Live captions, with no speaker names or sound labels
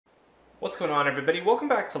What's going on, everybody? Welcome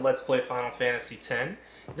back to Let's Play Final Fantasy X.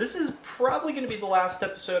 This is probably going to be the last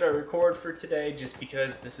episode I record for today, just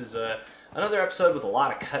because this is another episode with a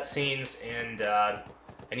lot of cutscenes, and I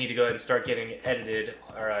need to go ahead and start getting edited,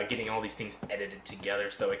 or getting all these things edited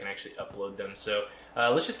together so that I can actually upload them. So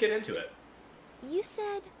let's just get into it. You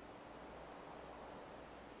said...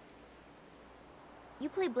 you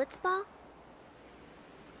play blitzball?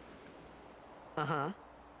 Uh-huh.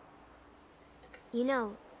 You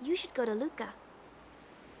know, you should go to Luca.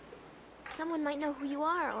 Someone might know who you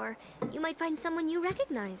are, or you might find someone you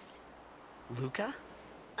recognize. Luca?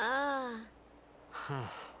 Ah. Huh.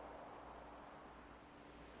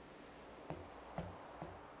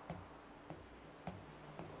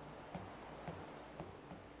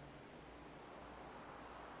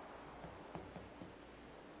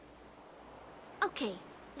 Okay,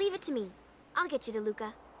 leave it to me. I'll get you to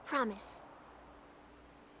Luca. Promise.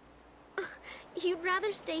 You'd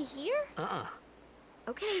rather stay here? Uh-uh.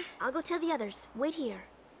 Okay, I'll go tell the others. Wait here.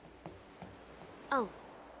 Oh,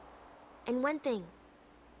 and one thing.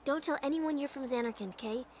 Don't tell anyone you're from Zanarkand,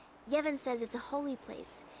 okay? Yevon says it's a holy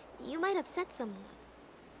place. You might upset someone.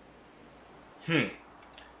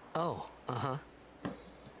 Oh, uh-huh.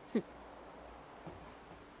 Of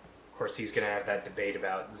course, he's going to have that debate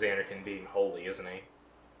about Zanarkand being holy, isn't he?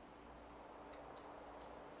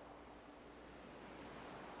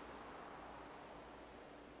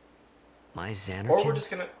 My Zanarkand? Or we're just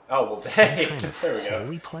going to... oh, well, Some hey, kind of there we go.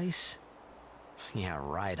 holy place? Yeah,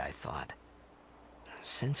 right, I thought.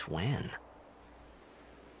 Since when?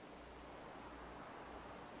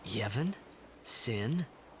 Yevon? Sin?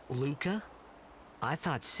 Luca? I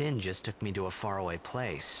thought Sin just took me to a faraway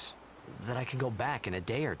place, that I could go back in a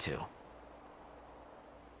day or two.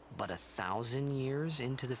 But 1,000 years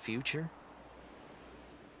into the future?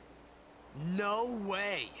 No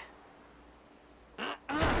way!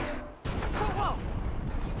 Whoa!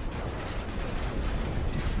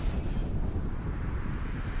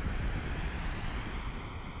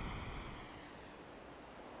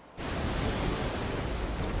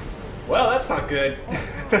 Well, that's not good.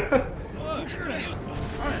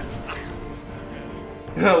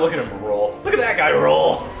 Look at him roll. Look at that guy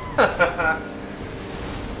roll.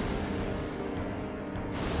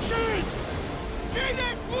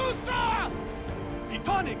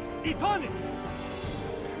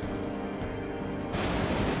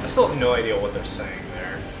 I still have no idea what they're saying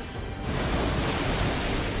there.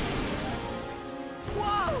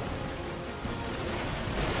 Whoa!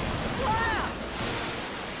 Ah!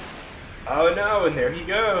 Oh no, and there he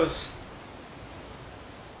goes.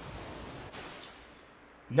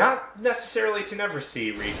 Not necessarily to never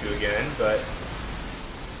see Riku again, but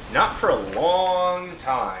not for a long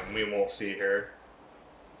time we won't see her.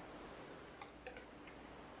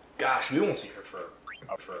 Gosh, we won't see her for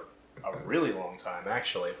a really long time,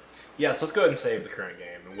 actually. Yes, let's go ahead and save the current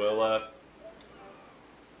game, and we'll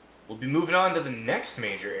be moving on to the next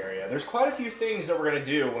major area. There's quite a few things that we're going to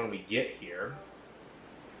do when we get here.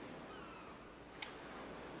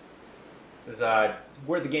 This is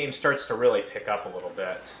where the game starts to really pick up a little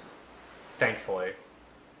bit, thankfully.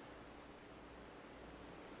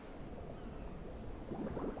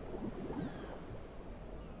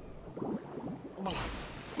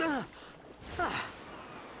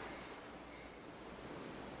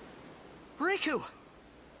 Riku!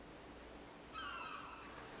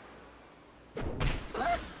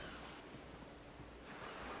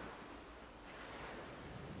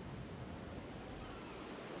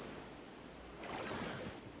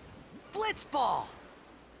 Blitzball!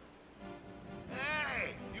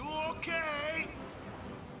 Hey, you okay?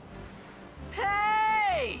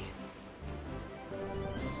 Hey!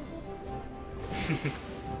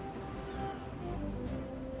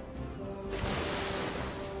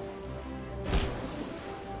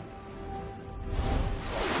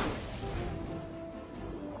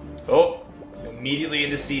 Oh, immediately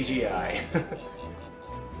into CGI.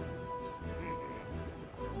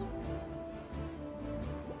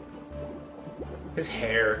 His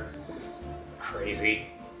hair, it's crazy.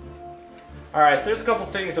 Alright, so there's a couple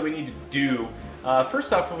things that we need to do.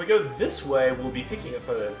 First off, when we go this way, we'll be picking up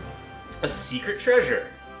a secret treasure.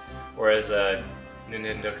 Or as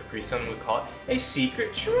Nintendo Capri-san would call it, a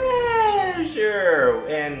secret treasure!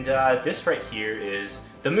 And this right here is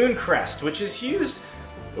the Moon Crest, which is used...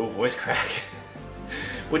 oh, voice crack.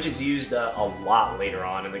 Which is used a lot later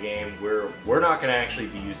on in the game. We're not going to actually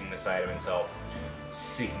be using this item until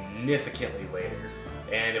significantly later.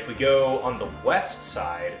 And if we go on the west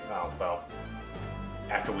side, oh, well,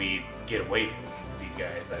 after we get away from these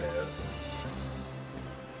guys, that is.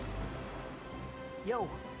 Yo.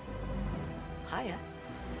 Hiya.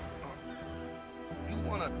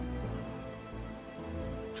 wanna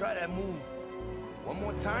try that move one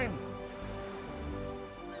more time?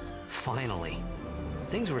 Finally.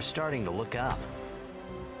 Things were starting to look up.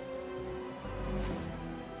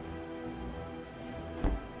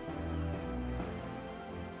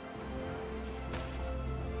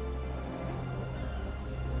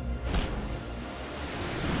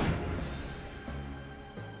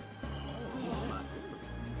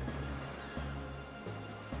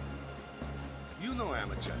 You know,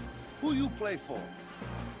 amateur. Who you play for?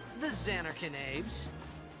 The Xanarkin Abes.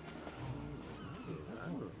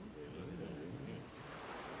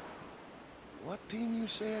 What team you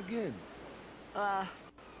say again?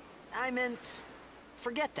 I meant...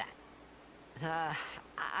 forget that.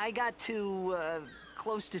 I got too,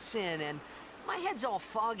 close to Sin, and my head's all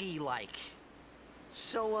foggy, like.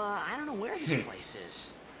 So, I don't know where this place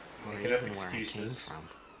is. Or Making even up where I came excuses. from.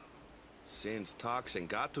 Sin's toxin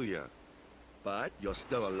got to you. But you're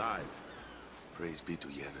still alive. Praise be to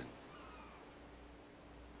Yevon.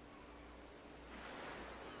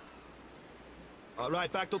 All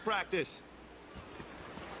right, back to practice.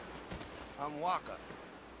 I'm Waka,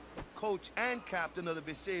 coach and captain of the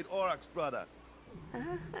Besaid Aurochs, brother.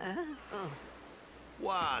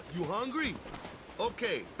 What, you hungry?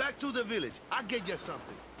 Okay, back to the village. I'll get you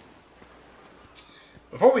something.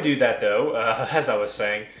 Before we do that, though, as I was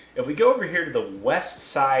saying, if we go over here to the west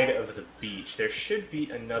side of the beach, there should be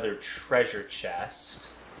another treasure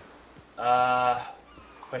chest.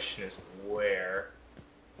 Question is where?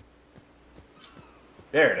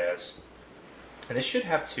 There it is. And this should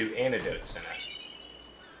have 2 antidotes in it.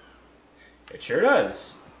 It sure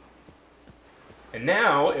does. And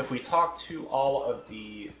now, if we talk to all of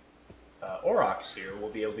the Aurochs here, we'll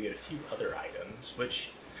be able to get a few other items,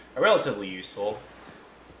 which are relatively useful.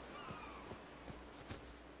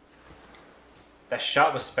 That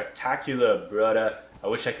shot was spectacular, brother. I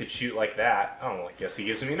wish I could shoot like that. Oh, I guess he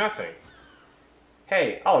gives me nothing.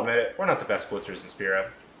 Hey, I'll admit it, we're not the best blitzers in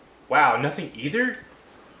Spira. Wow, nothing either?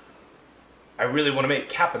 I really want to make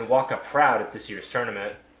Captain Waka proud at this year's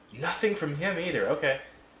tournament. Nothing from him either, okay.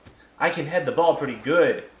 I can head the ball pretty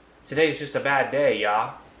good. Today's just a bad day,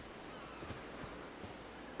 yeah?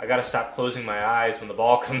 I gotta stop closing my eyes when the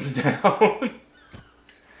ball comes down.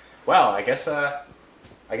 Well, I guess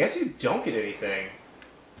you don't get anything.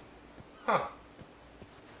 Huh.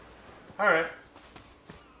 Alright.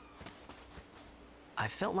 I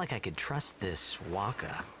felt like I could trust this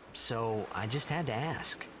Waka, so I just had to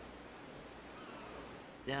ask.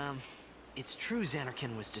 It's true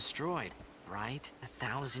Xanarkin was destroyed, right?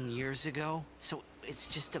 1,000 years ago? So it's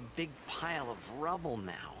just a big pile of rubble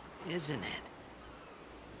now, isn't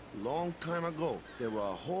it? Long time ago, there were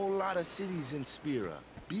a whole lot of cities in Spira.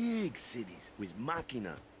 Big cities with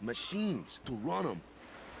machina, machines to run them.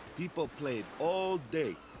 People played all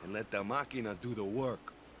day and let the machina do the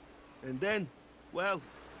work. And then, well,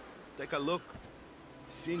 take a look.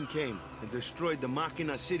 Sin came and destroyed the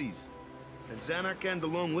machina cities. And Xanarkand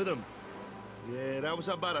along with him. Yeah, that was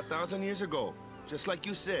about 1,000 years ago. Just like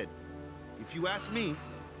you said. If you ask me,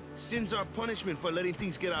 Sin's our punishment for letting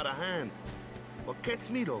things get out of hand. What gets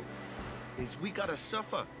me, though, is we gotta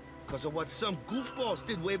suffer because of what some goofballs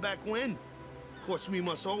did way back when. Of course, we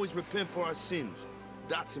must always repent for our sins.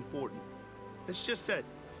 That's important. It's just that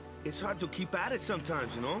it's hard to keep at it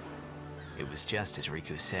sometimes, you know? It was just as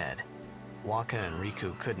Riku said. Waka and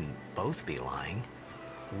Riku couldn't both be lying.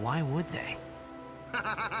 Why would they?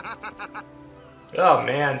 Oh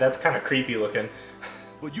man, that's kind of creepy looking.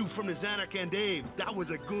 But you from the Xanarkand Abes, that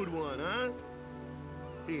was a good one, huh?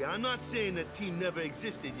 Hey, I'm not saying that team never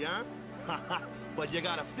existed, yeah? But you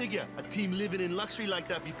gotta figure, a team living in luxury like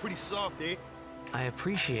that be pretty soft, eh? I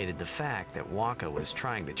appreciated the fact that Waka was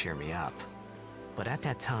trying to cheer me up. But at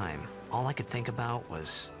that time, all I could think about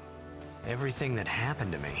was everything that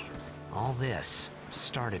happened to me. All this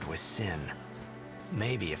started with Sin.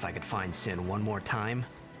 Maybe if I could find Sin one more time,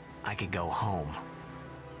 I could go home.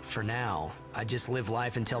 For now, I just live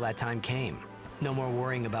life until that time came. No more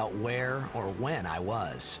worrying about where or when I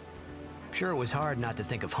was. Sure, it was hard not to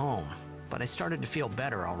think of home, but I started to feel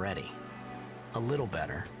better already. A little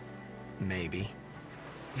better. Maybe.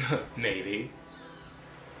 Maybe.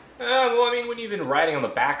 Well, I mean, when you've been riding on the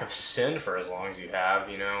back of Sin for as long as you have,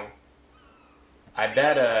 you know. I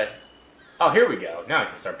bet, oh, here we go. Now I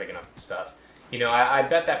can start picking up the stuff. You know, I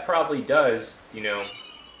bet that probably does, you know,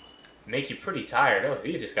 make you pretty tired. Oh,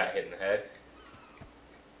 you just got hit in the head.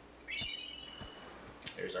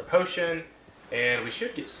 There's our potion, and we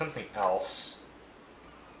should get something else.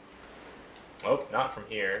 Oh, not from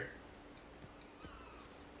here.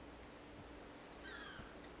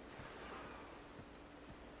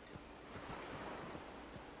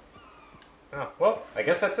 Oh, well, I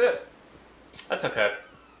guess that's it. That's okay.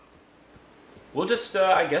 We'll just,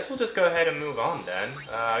 I guess we'll just go ahead and move on then.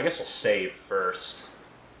 I guess we'll save first.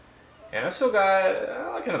 And I've still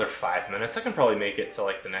got, like another 5 minutes. I can probably make it to,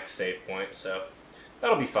 like, the next save point, so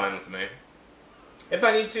that'll be fine with me. If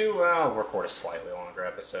I need to, I'll record a slightly longer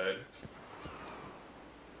episode.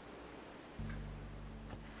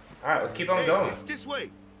 Alright, let's keep on going. It's this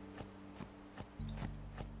way.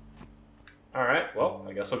 Alright, well,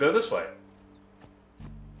 I guess we'll go this way.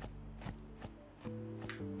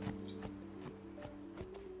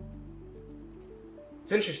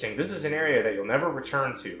 It's interesting, this is an area that you'll never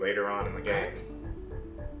return to later on in the game.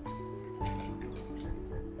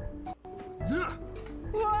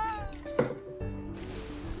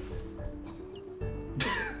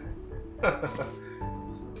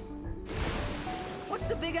 What's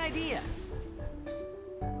the big idea?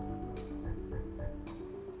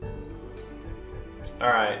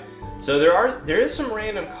 Alright, so there is some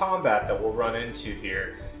random combat that we'll run into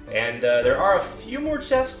here, and there are a few more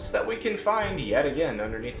chests that we can find yet again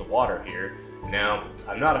underneath the water here. Now,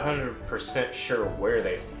 I'm not 100% sure where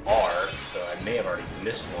they are, so I may have already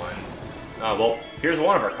missed one. Well, here's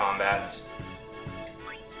one of our combats.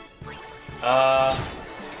 Why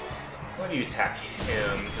do you attack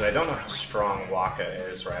him? Because I don't know how strong Waka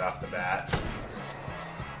is right off the bat.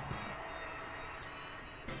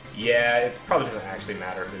 Yeah, it probably doesn't actually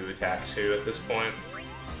matter who attacks who at this point.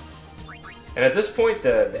 And at this point,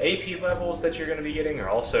 the AP levels that you're going to be getting are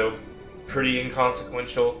also pretty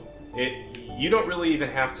inconsequential. You don't really even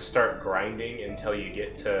have to start grinding until you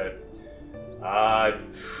get to...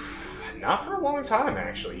 not for a long time,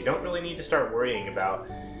 actually. You don't really need to start worrying about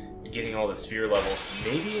getting all the sphere levels.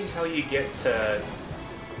 Maybe until you get to...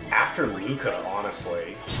 after Luca,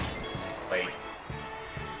 honestly. Like...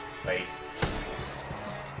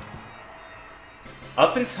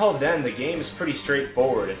 Up until then, the game is pretty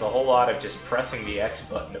straightforward. It's a whole lot of just pressing the X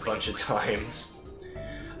button a bunch of times.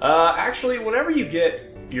 Actually, whenever you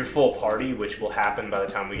get your full party, which will happen by the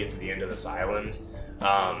time we get to the end of this island,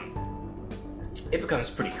 it becomes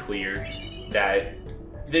pretty clear that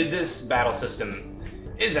this battle system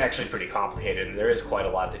is actually pretty complicated, and there is quite a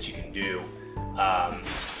lot that you can do.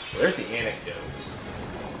 There's the anecdote.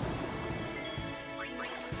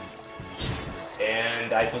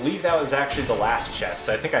 And I believe that was actually the last chest,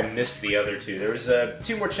 so I think I missed the other two. There was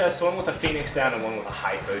two more chests, one with a phoenix down and one with a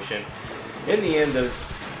high potion. In the end, those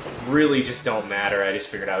really just don't matter. I just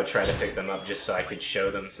figured I would try to pick them up just so I could show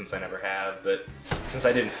them, since I never have. But since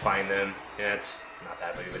I didn't find them, yeah, it's not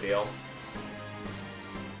that big of a deal.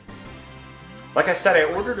 Like I said, I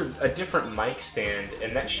ordered a different mic stand,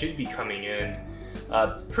 and that should be coming in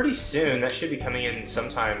pretty soon. That should be coming in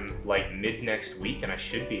sometime like mid next week, and I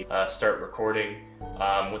should be start recording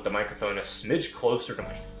with the microphone a smidge closer to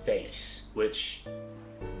my face, which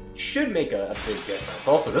should make a big difference.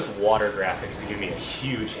 Also, this water graphics is giving me a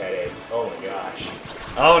huge headache. Oh my gosh.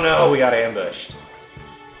 Oh no, we got ambushed.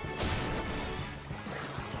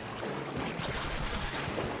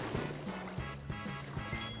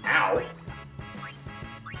 Ow.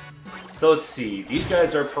 So let's see, these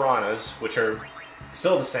guys are piranhas, which are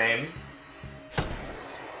still the same.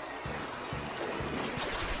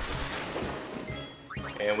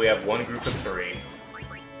 And we have one group of 3.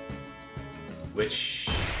 Which,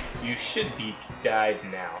 you should be died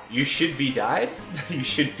now. You should be died? You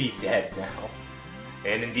should be dead now.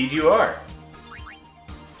 And indeed you are.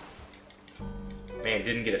 Man,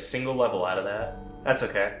 didn't get a single level out of that. That's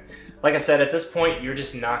okay. Like I said, at this point, you're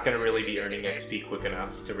just not going to really be earning XP quick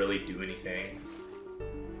enough to really do anything.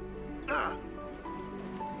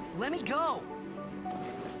 Let me go!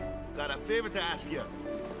 Got a favor to ask you.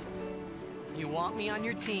 You want me on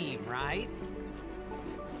your team, right?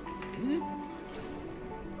 Hmm?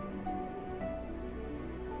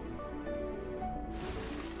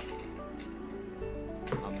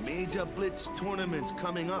 A major Blitz tournament's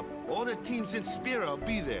coming up. All the teams in Spira will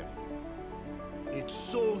be there. It's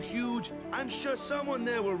so huge, I'm sure someone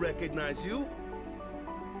there will recognize you.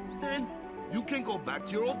 Then, you can go back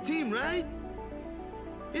to your old team, right?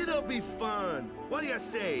 It'll be fun. What do you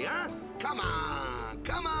say, huh? Come on,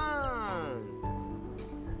 come on!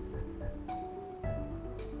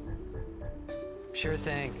 Sure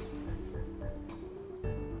thing.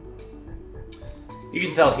 You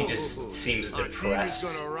can tell he just seems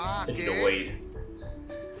depressed, annoyed,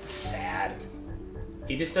 sad.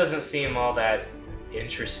 He just doesn't seem all that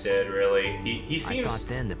interested, really. He seems I thought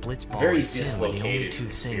then that Blitzball very and Sin were the only dislocated two in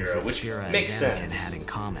things Spira, that which Spira and makes Zanarkand sense. had in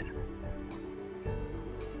common.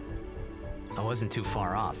 I wasn't too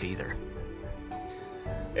far off either.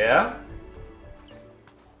 Yeah?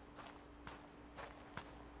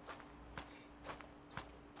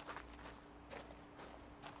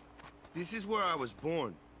 This is where I was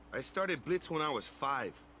born. I started Blitz when I was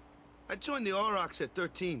 5. I joined the Aurochs at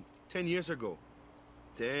 13, 10 years ago.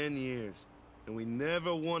 10 years, and we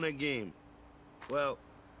never won a game. Well,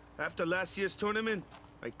 after last year's tournament,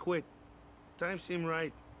 I quit. Time seemed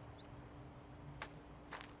right.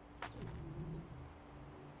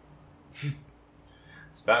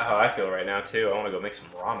 It's about how I feel right now, too. I want to go make some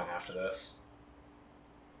ramen after this.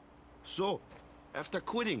 So, after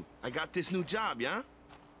quitting, I got this new job, yeah?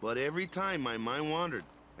 But every time my mind wandered,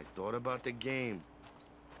 I thought about the game.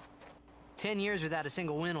 10 years without a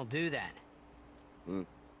single win will do that.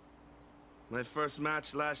 My first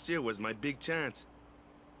match last year was my big chance.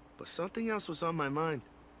 But something else was on my mind.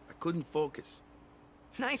 I couldn't focus.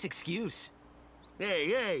 Nice excuse. Hey,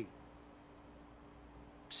 hey!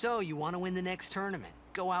 So, you want to win the next tournament?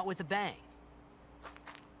 Go out with a bang.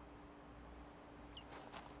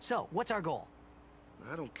 So, what's our goal?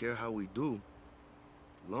 I don't care how we do.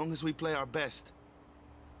 As long as we play our best.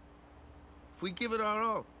 If we give it our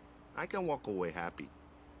all, I can walk away happy.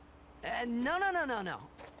 No.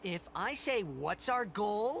 If I say, what's our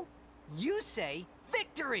goal? You say,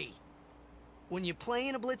 victory! When you play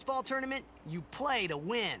in a blitzball tournament, you play to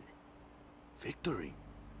win. Victory?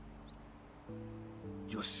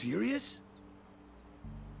 You're serious?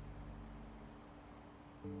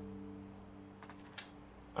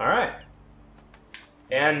 Alright.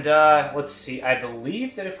 And, let's see. I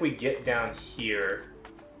believe that if we get down here,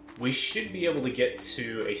 we should be able to get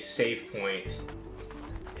to a save point,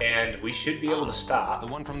 and we should be able to stop. The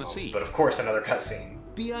one from the sea. But of course, another cutscene.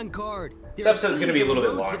 Be on guard. This episode's going to be a little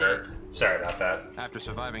bit longer. Sorry about that. After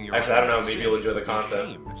surviving your Actually, I don't know. Maybe you'll enjoy the it'd be a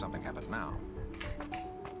content. shame if something happened now.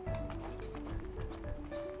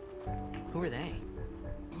 Who are they?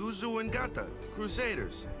 Luzu and Gata,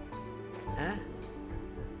 Crusaders. Huh?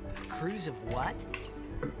 Crews of what?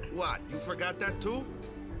 What, you forgot that too?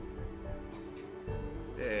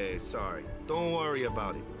 Hey, sorry. Don't worry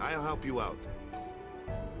about it. I'll help you out.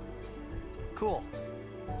 Cool.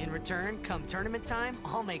 In return, come tournament time,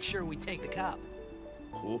 I'll make sure we take the cup.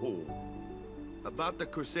 Cool. About the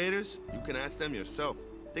Crusaders, you can ask them yourself.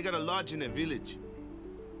 They got a lodge in a village.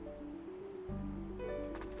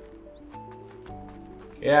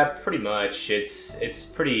 Yeah, pretty much. It's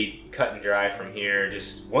pretty cut and dry from here.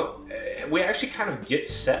 Just we actually kind of get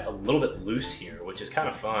set a little bit loose here, which is kind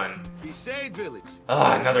of fun. Besaid village.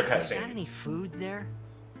 Ah, another Got cutscene. any food there?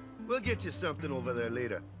 We'll get you something over there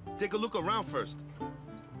later. Take a look around first.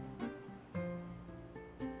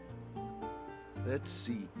 Let's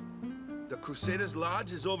see. The Crusaders'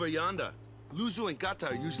 lodge is over yonder. Luzu and Gata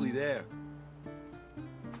are usually there.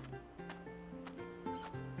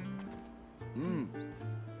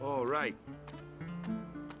 All right.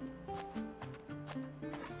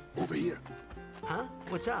 Over here. Huh?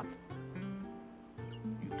 What's up?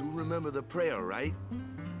 You do remember the prayer, right?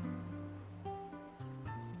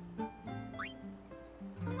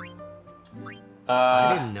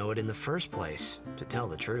 I didn't know it in the first place, to tell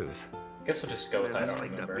the truth. Guess we'll just go with Man, I that's don't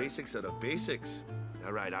like remember. the basics of the basics.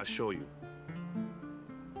 All right, I'll show you.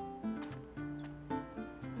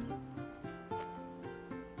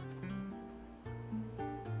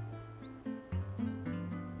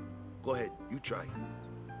 Go ahead, you try.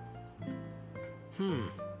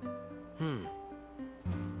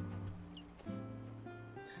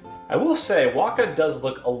 I will say, Waka does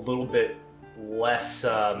look a little bit less,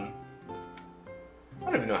 I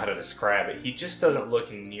don't even know how to describe it. He just doesn't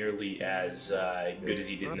look nearly as good as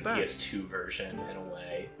he did in the Not bad. PS2 version, in a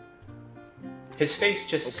way. His face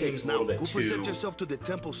just seems a little bit go too present yourself to the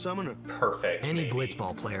temple summoner. perfect. Any maybe.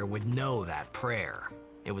 blitzball player would know that prayer.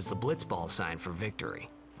 It was the blitzball sign for victory.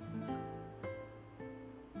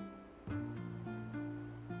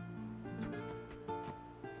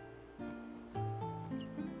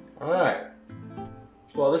 Alright.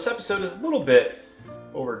 Well, this episode is a little bit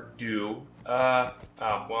overdue.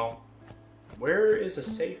 Well, where is a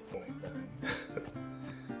save point then?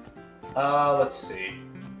 Let's see.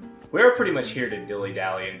 We're pretty much here to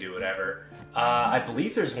dilly-dally and do whatever. I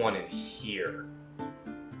believe there's one in here.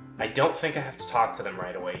 I don't think I have to talk to them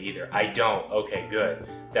right away either. I don't. Okay, good.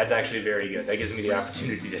 That's actually very good. That gives me the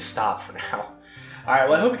opportunity to stop for now. Alright,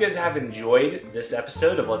 well I hope you guys have enjoyed this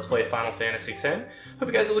episode of Let's Play Final Fantasy X. Hope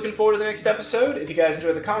you guys are looking forward to the next episode. If you guys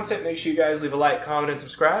enjoy the content, make sure you guys leave a like, comment, and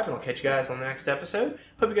subscribe, and I'll catch you guys on the next episode.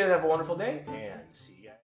 Hope you guys have a wonderful day, and see you.